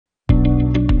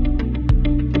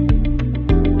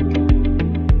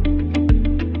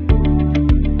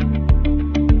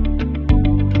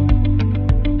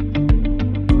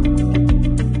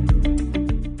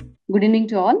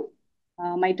to all.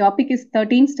 My topic is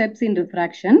 13 steps in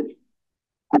refraction.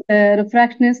 As a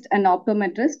refractionist and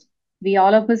optometrist, we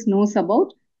all of us knows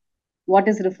about what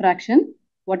is refraction,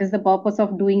 what is the purpose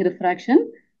of doing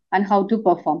refraction, and how to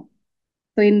perform.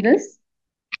 So in this,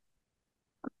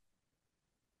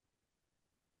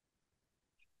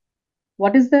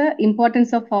 what is the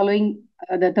importance of following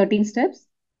the 13 steps?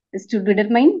 Is to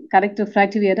determine correct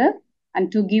refractive error and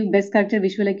to give best corrected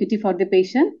visual acuity for the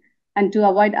patient and to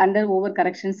avoid under over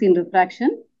corrections in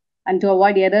refraction and to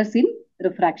avoid errors in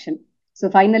refraction. So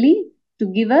finally, to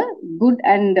give a good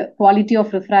and quality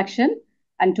of refraction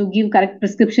and to give correct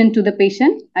prescription to the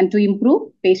patient and to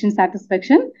improve patient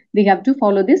satisfaction, we have to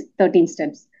follow these 13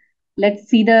 steps. Let's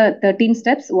see the 13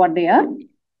 steps, what they are.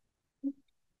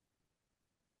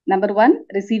 Number 1,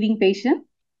 receiving patient.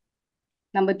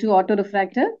 Number 2,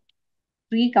 autorefractor.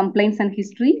 3, complaints and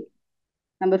history.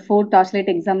 Number 4, torchlight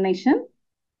examination.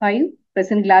 5,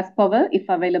 present glass power if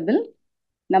available.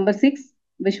 Number 6,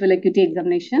 visual acuity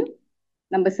examination.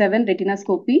 Number 7,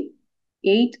 retinoscopy.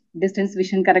 8, distance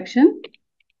vision correction.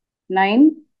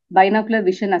 9, binocular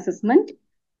vision assessment.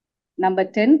 Number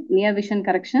 10, near vision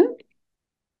correction.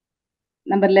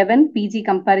 Number 11, PG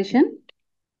comparison.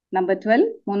 Number 12,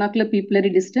 monocular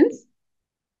pupillary distance.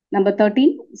 Number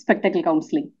 13, spectacle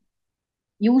counseling.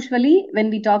 Usually, when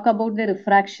we talk about the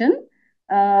refraction,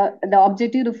 the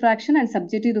objective refraction and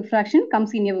subjective refraction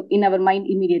comes in our mind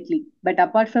immediately. But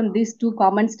apart from these two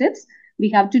common steps, we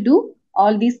have to do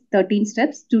all these 13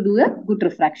 steps to do a good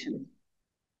refraction.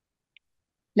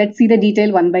 Let's see the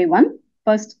detail one by one.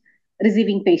 First,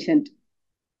 receiving patient.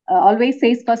 Always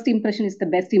says first impression is the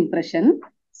best impression.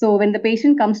 So when the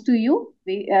patient comes to you,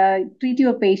 we treat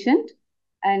your patient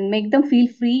and make them feel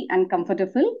free and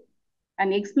comfortable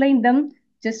and explain them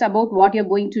just about what you're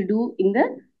going to do in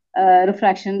the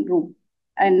refraction room.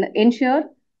 And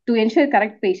to ensure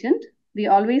correct patient, we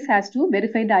always has to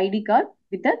verify the ID card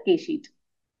with the case sheet.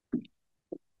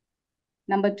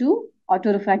 Number 2,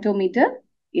 autorefractometer.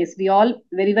 Yes, we all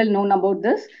very well know about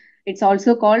this. It's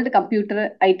also called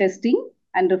computer eye testing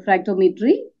and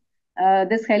refractometry.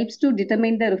 This helps to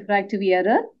determine the refractive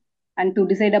error and to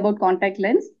decide about contact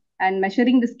lens, and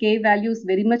measuring this K value is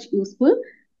very much useful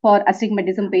for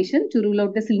astigmatism patient to rule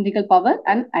out the cylindrical power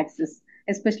and axis.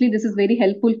 Especially this is very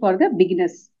helpful for the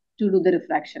beginners to do the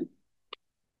refraction.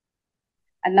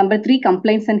 And number 3,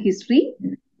 complaints and history.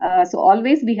 So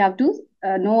always we have to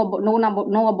know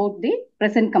about the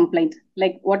present complaint.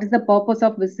 Like what is the purpose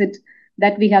of visit,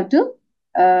 that we have to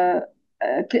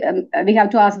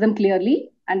ask them clearly,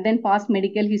 and then past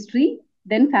medical history,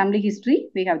 then family history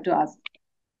we have to ask.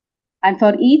 And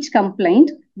for each complaint,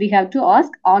 we have to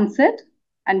ask onset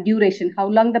and duration, how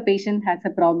long the patient has a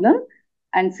problem,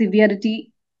 and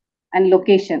severity and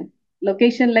location.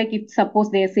 Location, like if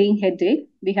suppose they are saying headache,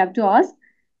 we have to ask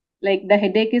like the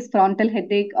headache is frontal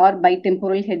headache or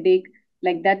bitemporal headache,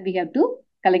 like that we have to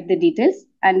collect the details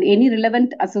and any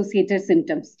relevant associated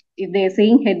symptoms. If they are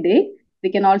saying headache,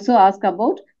 we can also ask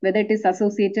about whether it is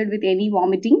associated with any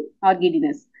vomiting or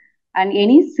giddiness and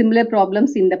any similar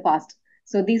problems in the past.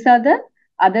 So these are the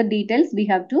other details we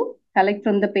have to collect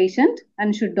from the patient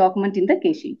and should document in the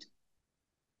case sheet.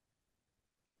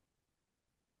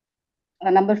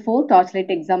 Number 4,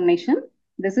 torchlight examination.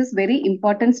 This is very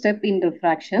important step in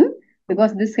refraction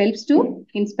because this helps to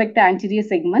inspect the anterior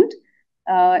segment,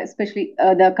 especially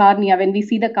the cornea. When we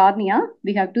see the cornea,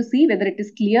 we have to see whether it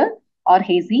is clear or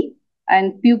hazy.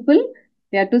 And pupil,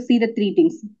 we have to see the 3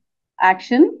 things: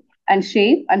 action and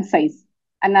shape and size.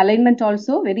 And alignment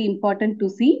also very important to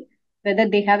see whether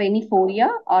they have any phoria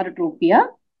or atropia.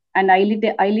 And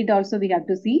eyelid also we have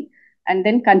to see. And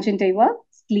then conjunctiva,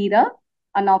 sclera,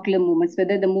 and ocular movements,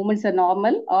 whether the movements are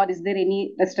normal or is there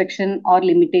any restriction or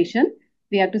limitation.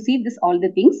 We have to see all the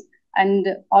things. And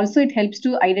also it helps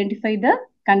to identify the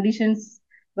conditions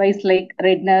wise like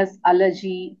redness,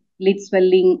 allergy, lid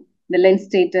swelling, the lens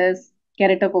status,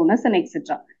 keratoconus, and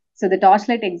etc. So the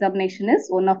torchlight examination is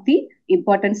one of the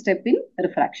important steps in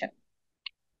refraction.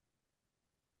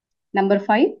 Number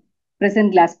 5,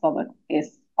 present glass power.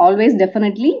 Yes, always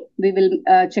definitely we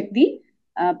will check the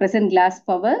present glass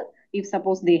power if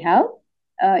suppose they have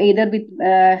either with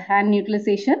hand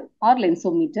utilization or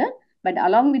lensometer. But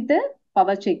along with the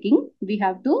power checking, we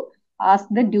have to ask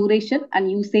the duration and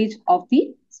usage of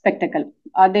the spectacle.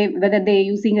 Whether they are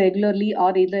using regularly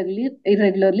or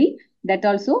irregularly, that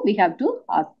also we have to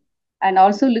ask. And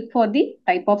also look for the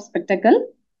type of spectacle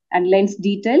and lens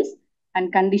details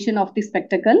and condition of the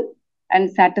spectacle and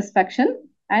satisfaction.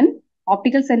 And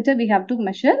optical center we have to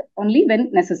measure only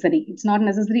when necessary. It's not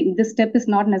necessary. This step is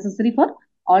not necessary for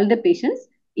all the patients.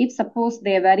 If suppose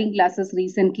they are wearing glasses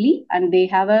recently and they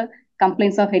have a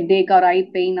complaints of headache or eye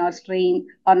pain or strain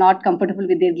or not comfortable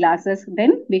with their glasses,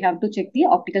 then we have to check the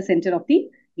optical center of the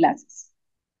glasses.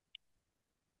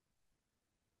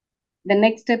 The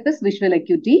next step is visual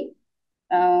acuity.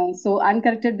 So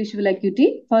uncorrected visual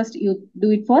acuity, first you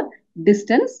do it for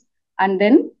distance and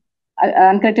then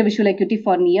uncorrected visual acuity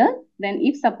for near. Then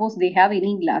if suppose they have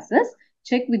any glasses,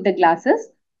 check with the glasses,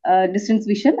 distance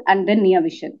vision and then near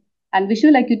vision. And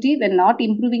visual acuity, when not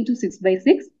improving to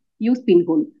 6/6, use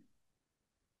pinhole.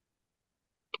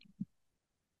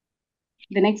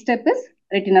 The next step is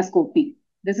retinoscopy.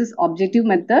 This is objective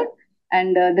method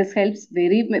and this helps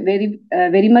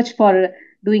very much for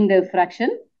doing the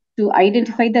refraction to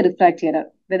identify the refractive error,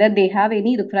 whether they have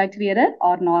any refractive error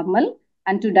or normal,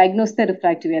 and to diagnose the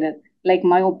refractive error like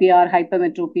myopia or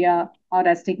hypermetropia or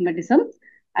astigmatism,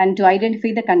 and to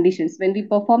identify the conditions. When we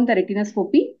perform the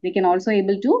retinoscopy, we can also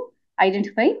able to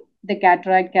identify the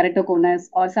cataract, keratoconus,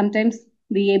 or sometimes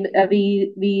we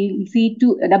see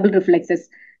two double reflexes.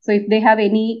 So if they have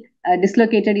any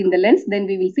dislocated in the lens, then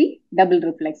we will see double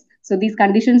reflex. So these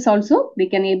conditions also we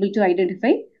can able to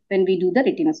identify when we do the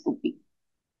retinoscopy.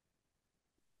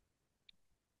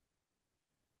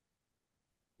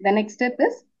 The next step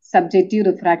is subjective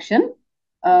refraction.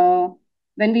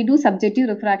 When we do subjective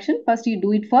refraction, first you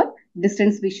do it for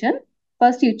distance vision.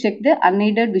 First you check the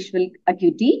unaided visual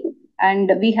acuity,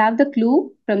 and we have the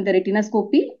clue from the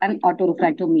retinoscopy and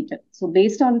autorefractometer. So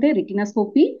based on the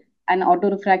retinoscopy and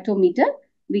autorefractometer,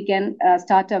 we can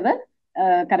start our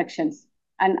corrections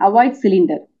and avoid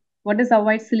cylinder. What is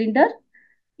avoid cylinder?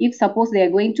 If suppose they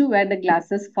are going to wear the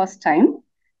glasses first time,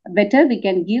 better we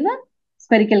can give a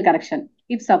spherical correction.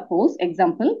 If suppose,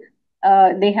 example,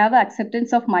 they have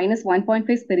acceptance of minus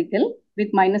 1.5 spherical with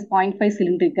minus 0.5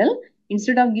 cylindrical,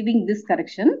 instead of giving this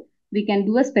correction, we can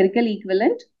do a spherical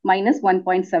equivalent minus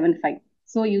 1.75.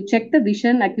 So you check the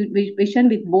vision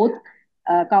with both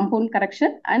compound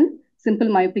correction and simple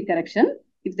myopic correction.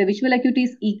 If the visual acuity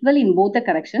is equal in both the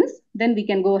corrections, then we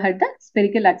can go ahead the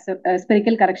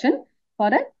spherical correction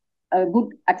for a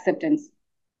good acceptance.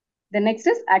 The next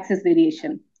is axis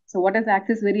variation. So what is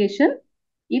axis variation?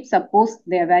 If suppose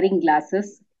they are wearing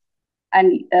glasses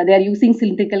and they are using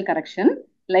cylindrical correction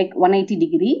like 180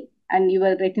 degree and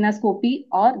your retinoscopy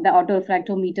or the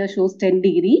autorefractometer shows 10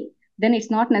 degree, then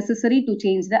it's not necessary to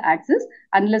change the axis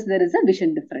unless there is a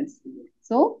vision difference.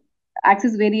 So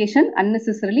axis variation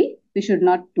unnecessarily we should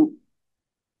not do.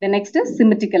 The next is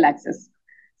symmetrical axis.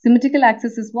 Symmetrical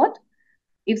axis is what?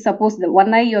 If suppose the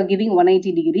one eye you are giving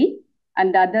 180 degree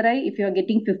and the other eye if you are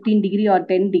getting 15 degree or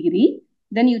 10 degree,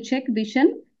 then you check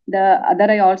vision the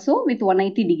other eye also with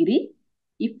 180 degree.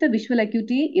 If the visual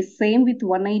acuity is same with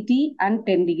 180 and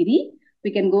 10 degree,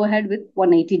 we can go ahead with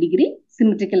 180 degree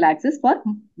symmetrical axis for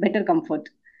better comfort.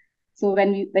 So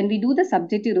when we do the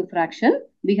subjective refraction,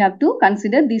 we have to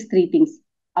consider these three things.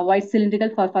 Avoid cylindrical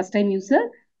for first time user,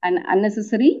 and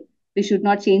unnecessary, we should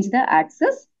not change the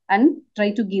axis and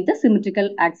try to give the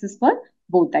symmetrical axis for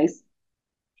both eyes.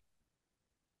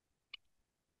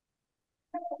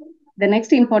 The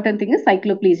next important thing is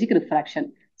cycloplegic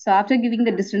refraction. So after giving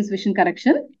the distance vision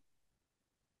correction,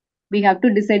 we have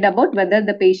to decide about whether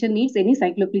the patient needs any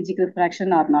cycloplegic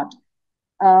refraction or not.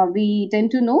 We tend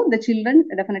to know the children,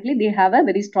 definitely they have a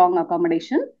very strong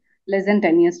accommodation, less than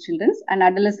 10 years children, and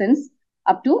adolescents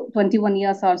up to 21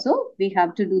 years also, we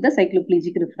have to do the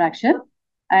cycloplegic refraction.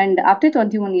 And after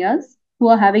 21 years, who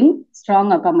are having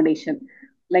strong accommodation.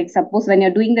 Like suppose when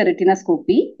you're doing the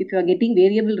retinoscopy, if you are getting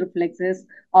variable reflexes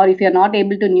or if you're not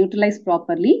able to neutralize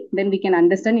properly, then we can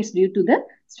understand it's due to the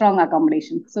strong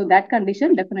accommodation. So that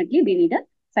condition, definitely they need a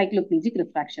cycloplegic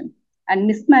refraction.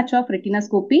 And mismatch of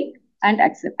retinoscopy and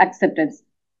acceptance.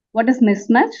 What is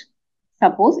mismatch?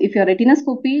 Suppose if your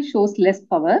retinoscopy shows less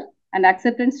power and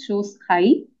acceptance shows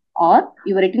high, or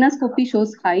your retinoscopy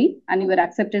shows high and your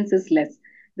acceptance is less.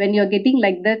 When you're getting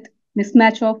like that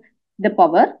mismatch of the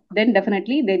power, then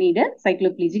definitely they need a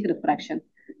cycloplegic refraction.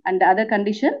 And the other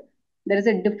condition, there is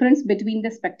a difference between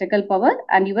the spectacle power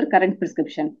and your current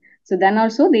prescription. So then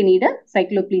also they need a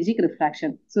cycloplegic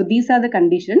refraction. So these are the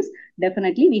conditions.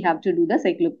 Definitely we have to do the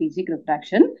cycloplegic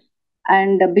refraction.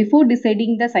 And before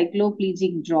deciding the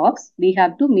cycloplegic drops, we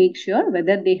have to make sure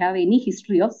whether they have any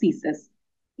history of seizures.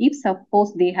 If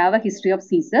suppose they have a history of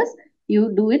seizures,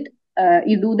 you do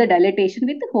the dilatation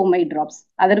with the homemade drops.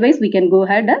 Otherwise, we can go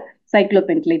ahead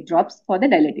cyclopentolate drops for the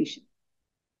dilatation.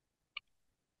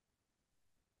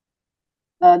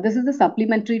 This is the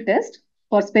supplementary test.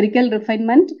 For spherical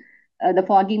refinement, the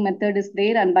fogging method is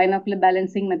there and binocular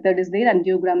balancing method is there and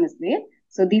angiogram is there.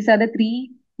 So these are the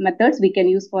three methods we can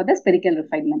use for the spherical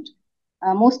refinement.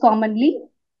 Most commonly,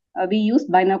 we use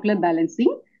binocular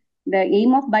balancing. The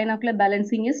aim of binocular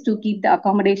balancing is to keep the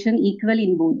accommodation equal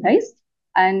in both eyes.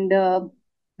 And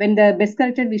when the best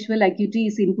corrected visual acuity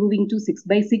is improving to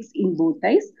 6/6 in both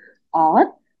eyes,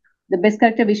 or the best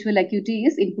corrected visual acuity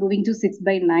is improving to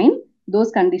 6/9,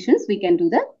 those conditions we can do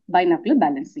the binocular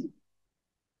balancing.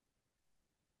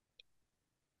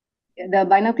 The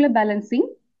binocular balancing,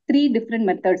 3 different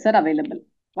methods are available.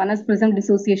 One is prism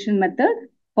dissociation method,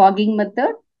 fogging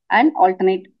method, and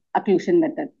alternate occlusion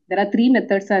method. There are 3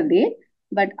 methods are there,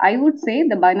 but I would say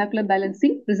the binocular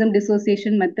balancing prism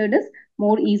dissociation method is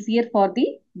more easier for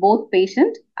the both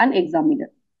patient and examiner.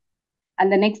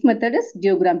 And the next method is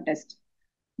diagram test.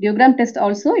 Diagram test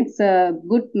also, it's a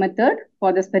good method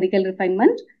for the spherical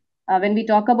refinement. When we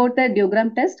talk about the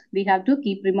diagram test, we have to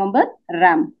keep remember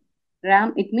RAM.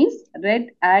 RAM, it means red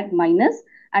add minus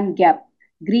and gap,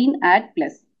 green add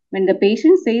plus. When the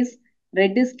patient says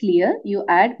red is clear, you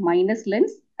add minus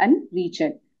lens and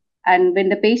recheck. And when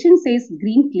the patient says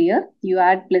green clear, you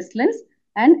add plus lens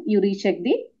and you recheck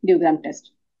the diagram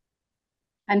test.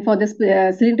 And for this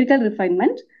cylindrical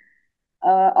refinement,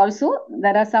 also,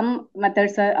 there are some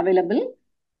methods are available.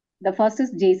 The first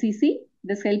is JCC.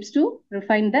 This helps to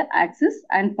refine the axis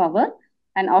and power.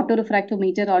 An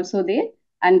autorefractometer also there,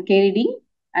 and K reading,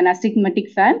 an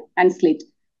astigmatic fan and slit.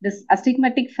 This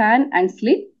astigmatic fan and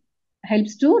slit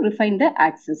helps to refine the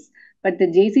axis. But the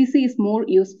JCC is more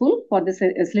useful for the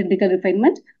cylindrical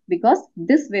refinement because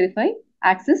this verify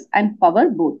axis and power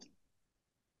both.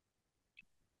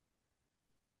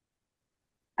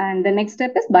 And the next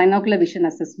step is binocular vision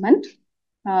assessment.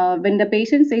 When the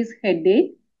patient says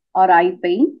headache or eye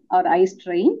pain or eye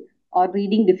strain or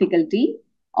reading difficulty,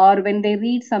 or when they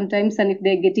read sometimes and if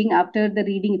they're getting after the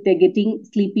reading, if they're getting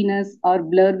sleepiness or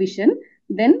blur vision,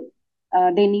 then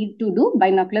they need to do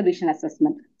binocular vision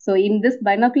assessment. So in this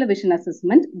binocular vision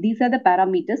assessment, these are the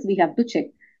parameters we have to check.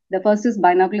 The first is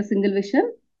binocular single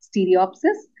vision,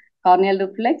 stereopsis, corneal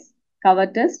reflex, cover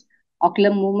test,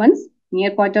 ocular movements,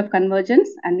 near point of convergence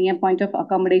and near point of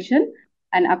accommodation,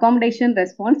 and accommodation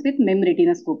response with MEM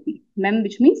retinoscopy. MEM,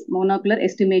 which means monocular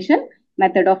estimation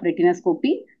method of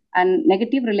retinoscopy, and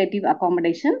negative relative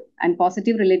accommodation and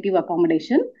positive relative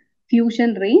accommodation,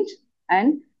 fusion range,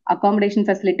 and accommodation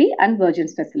facility and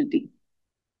vergence facility.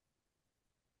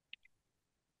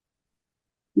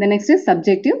 The next is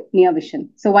subjective near vision.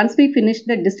 So once we finish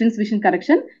the distance vision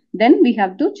correction, then we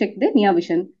have to check the near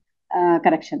vision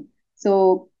correction.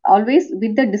 So always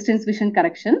with the distance vision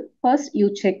correction, first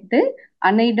you check the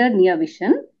unaided near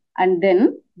vision, and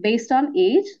then based on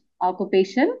age,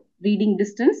 occupation, reading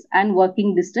distance and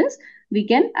working distance, we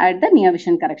can add the near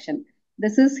vision correction.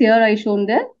 This is here I shown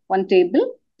the one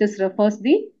table. This refers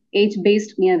the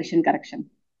age-based near vision correction.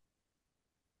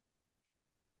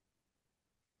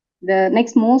 The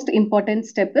next most important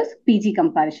step is PG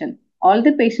comparison. All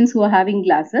the patients who are having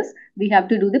glasses, we have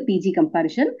to do the PG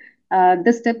comparison.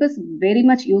 This step is very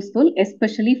much useful,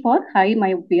 especially for high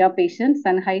myopia patients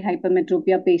and high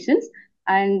hypermetropia patients.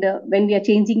 And when we are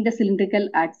changing the cylindrical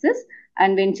axis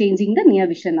and when changing the near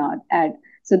vision add.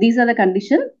 So these are the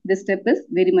conditions. This step is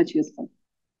very much useful.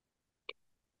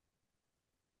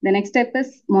 The next step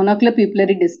is monocular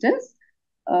pupillary distance.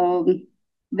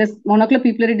 This monocular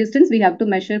pupillary distance we have to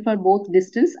measure for both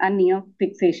distance and near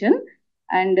fixation,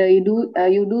 and you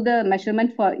do the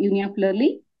measurement for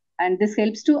uniocularly, and this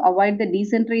helps to avoid the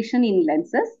decentration in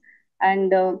lenses,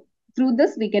 and through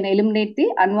this we can eliminate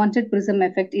the unwanted prism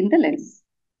effect in the lens.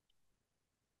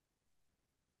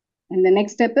 And the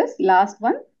next step is last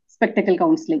one, spectacle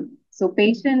counseling. So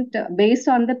patient based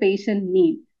on the patient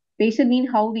need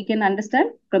how we can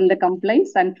understand from the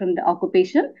complaints and from the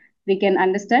occupation, we can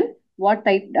understand what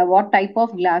type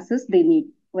of glasses they need,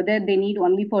 whether they need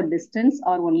only for distance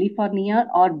or only for near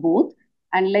or both.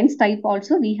 And lens type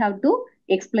also we have to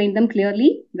explain them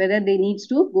clearly whether they needs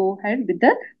to go ahead with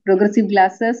the progressive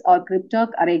glasses or cryptoc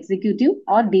or executive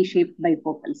or D-shaped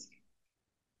bifocals.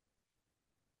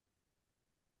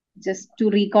 Just to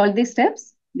recall the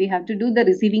steps, we have to do the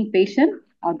receiving patient,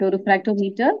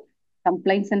 autorefractometer,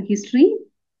 complaints and history,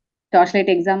 torchlight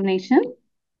examination,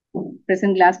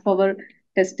 present glass power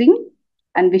testing,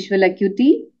 and visual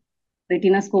acuity,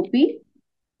 retinoscopy,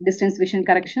 distance vision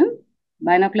correction,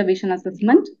 binocular vision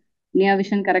assessment, near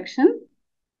vision correction,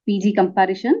 PG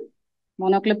comparison,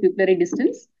 monocular pupillary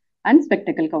distance, and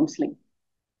spectacle counseling.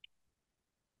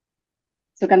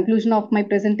 So conclusion of my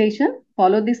presentation,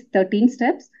 follow these 13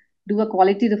 steps, do a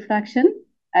quality refraction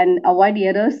and avoid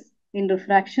errors in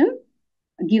refraction,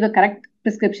 give a correct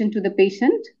prescription to the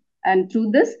patient, and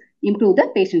through this, improve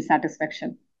the patient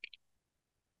satisfaction.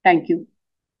 Thank you.